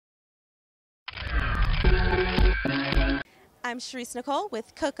I'm Sharice Nicole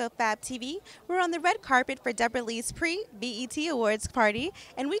with Coco Fab TV. We're on the red carpet for Deborah Lee's pre-BET Awards party,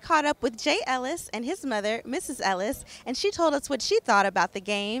 and we caught up with Jay Ellis and his mother, Mrs. Ellis, and she told us what she thought about the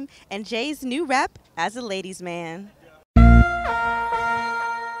game and Jay's new rep as a ladies' man.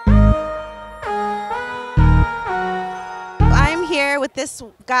 I'm here with this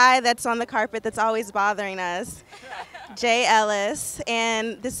guy that's on the carpet that's always bothering us, Jay Ellis,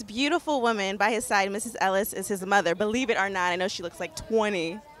 and this beautiful woman by his side, Mrs. Ellis, is his mother. Believe it or not, I know she looks like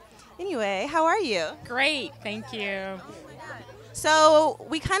 20. Anyway, how are you? Great, thank you. So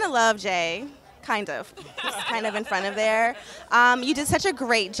we kind of love Jay, kind of. He's kind of in front of there. You did such a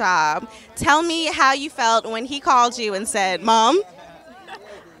great job. Tell me how you felt when he called you and said, "Mom,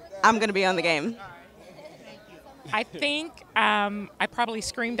 I'm going to be on the game." I think I probably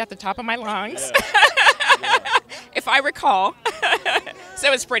screamed at the top of my lungs, if I recall.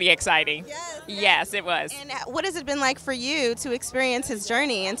 So it's pretty exciting. Yes, it was. And what has it been like for you to experience his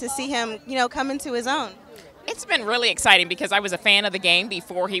journey and to see him, come into his own? It's been really exciting because I was a fan of the game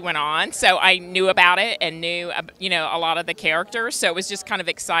before he went on, so I knew about it and knew, a lot of the characters. So it was just kind of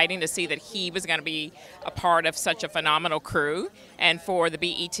exciting to see that he was going to be a part of such a phenomenal crew. And for the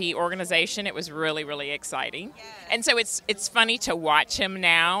BET organization, it was really, really exciting. And so it's funny to watch him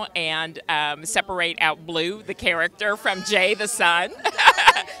now and separate out Blue, the character, from Jay, the son.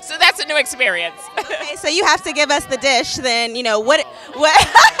 So that's a new experience. Okay, so you have to give us the dish then. What?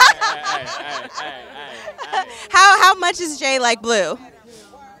 How much is Jay like Blue?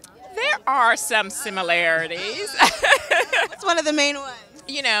 There are some similarities. What's one of the main ones?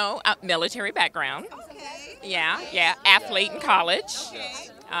 Military background. Okay. Yeah. Athlete in college.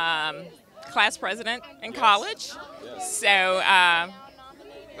 Okay. Class president in college. So,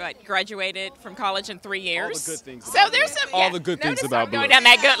 graduated from college in 3 years. All the good things. So there's some. All the good things about Blue. Going down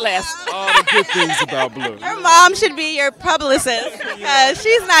that good list. All the good things about Blue. Your mom should be your publicist because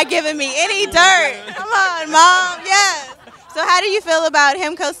she's not giving me any dirt. Come on, Mom. Yes. So how do you feel about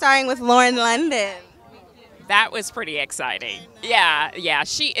him co-starring with Lauren London? That was pretty exciting. Yeah.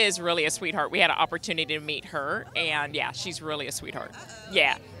 She is really a sweetheart. We had an opportunity to meet her, and she's really a sweetheart.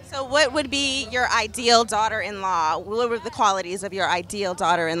 Yeah. So what would be your ideal daughter-in-law? What were the qualities of your ideal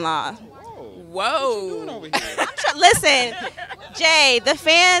daughter-in-law? Whoa. What you doing over here? Listen, Jay, the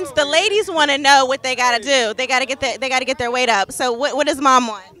fans, the ladies want to know what they got to do. They got to get their weight up. So what does Mom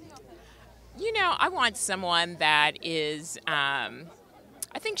want? I want someone that is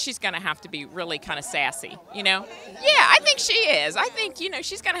I think she's going to have to be really kind of sassy, Yeah, I think she is. I think,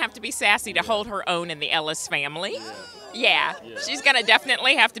 she's going to have to be sassy to hold her own in the Ellis family. Yeah. She's going to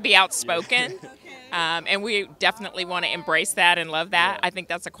definitely have to be outspoken. And we definitely want to embrace that and love that. I think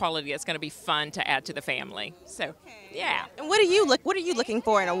that's a quality that's going to be fun to add to the family. So, yeah. And what are you looking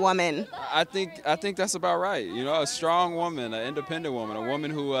for in a woman? I think that's about right. A strong woman, an independent woman, a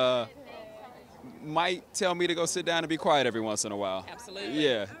woman who might tell me to go sit down and be quiet every once in a while. Absolutely.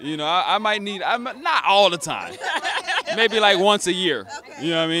 Yeah. I might need, not all the time. Maybe like once a year. Okay.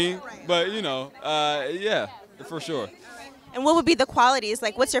 You know what I mean? But, yeah, for sure. And what would be the qualities?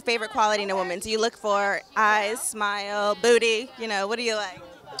 Like, what's your favorite quality in a woman? Do you look for eyes, smile, booty? What do you like?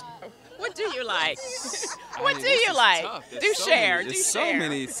 What do you like? What do you like? Do share.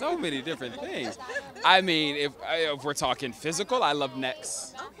 So many different things. I mean, if we're talking physical, I love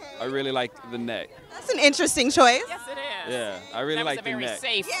necks. Okay. I really like the neck. That's an interesting choice. Yes, it is. Yeah, I really like the very neck.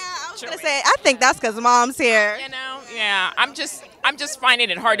 safe. Yeah, I was choice. gonna say. I think that's because Mom's here. Yeah. I'm just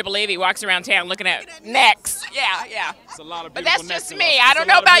finding it hard to believe he walks around town looking at necks. Yeah. It's a lot of But beautiful that's just necks in me. Los- I it's don't a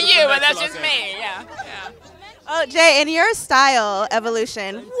lot know of about beautiful you, but necks in that's just Los me. Angeles. Yeah. Oh, Jay, in your style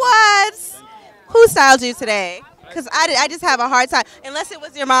evolution, what? Who styled you today? Because I just have a hard time. Unless it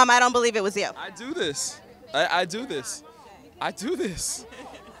was your mom, I don't believe it was you. I do this. I do this. I do this.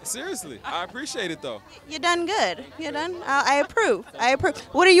 Seriously, I appreciate it though. You done good. You done. I approve.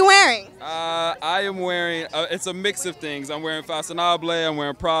 What are you wearing? I am wearing. It's a mix of things. I'm wearing Fastenable. I'm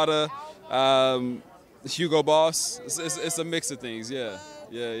wearing Prada. Hugo Boss. It's a mix of things. Yeah.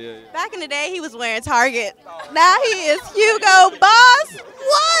 Back in the day, he was wearing Target. Now he is Hugo Boss.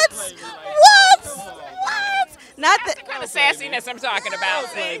 What? Not That's that. the kind of sassiness I'm talking about.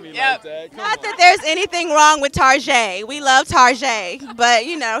 See? Yep. Not that there's anything wrong with Target. We love Target, but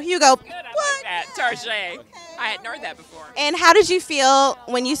Hugo. Good, I What? like that. Target. I hadn't heard that before. And how did you feel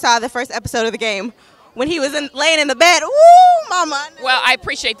when you saw the first episode of the game? When he was laying in the bed? Ooh, mama. Well, I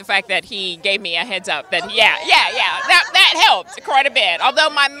appreciate the fact that he gave me a heads up. That that helped quite a bit. Although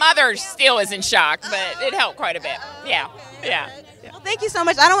my mother still is in shock, but it helped quite a bit. Yeah. Well, Thank you so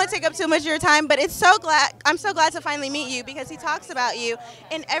much. I don't want to take up too much of your time, but I'm so glad to finally meet you because he talks about you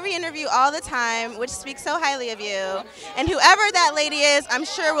in every interview all the time, which speaks so highly of you. And whoever that lady is, I'm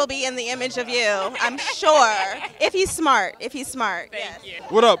sure will be in the image of you. I'm sure. If he's smart. If he's smart. Thank you.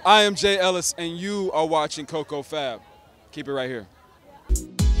 What up? I am Jay Ellis, and you are watching Coco Fab. Keep it right here.